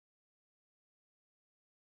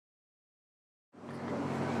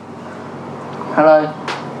Hello,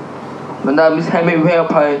 my name is Hemi.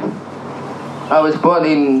 I was born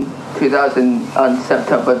in 2000 on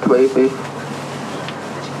September 25th.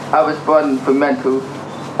 I was born for mental.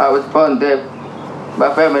 I was born deaf.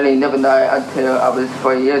 My family never died until I was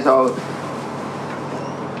 4 years old.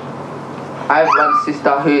 I have one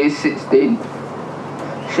sister who is 16.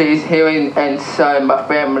 She is hearing and so my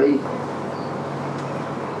family.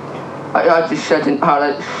 I like to shut in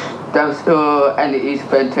college, down school, and it is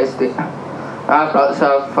fantastic. I have lots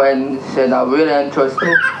of friends and I really enjoy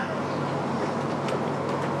school.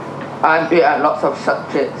 I'm good at lots of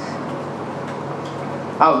subjects.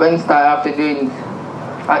 On Wednesday afternoons,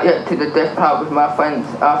 I get to the D.E.A.F club with my friends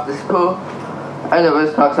after school, and it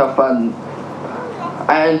was lots of fun.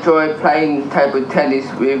 I enjoy playing table tennis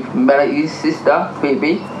with Melody's sister,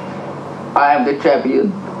 Phoebe. I am the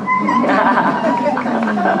champion.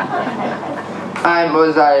 I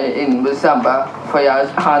was in December for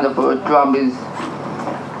years carnival drummers,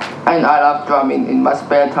 and I love drumming in my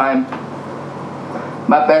spare time.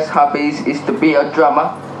 My best hobbies is to be a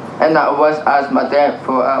drummer, and I always ask my dad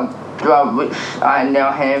for a drum which I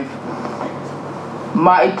now have.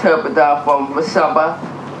 My interpreter from December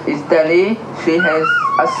is Danny. She has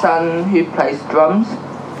a son who plays drums.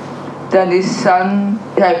 Danny's son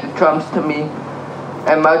gave the drums to me,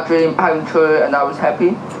 and my dream came true, and I was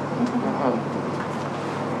happy.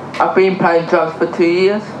 I've been playing drums for 2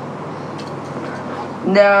 years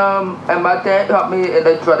now, and my dad got me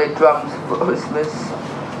electronic drums for Christmas.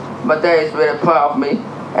 My dad is really proud of me,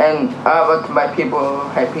 and I want to make people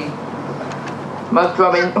happy. My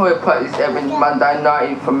drumming report is every Monday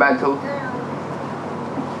night for mental.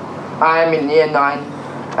 I am in year 9,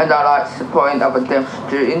 and I like supporting other deaf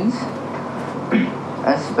students,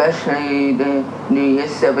 especially the new year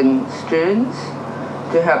 7 students,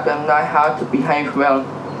 to help them know how to behave well.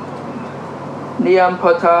 Liam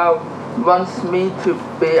Potter wants me to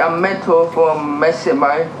be a mentor for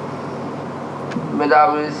Massimo. When I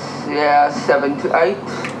was 7 to 8,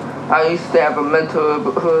 I used to have a mentor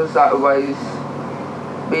because I always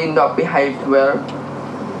not behaved well.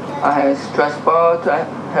 I had a stress ball to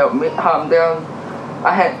help me calm down.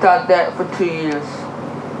 I had done that for 2 years.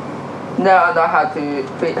 Now I know how to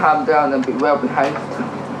be calm down and be well behaved.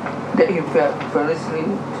 Thank you for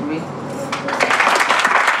listening to me.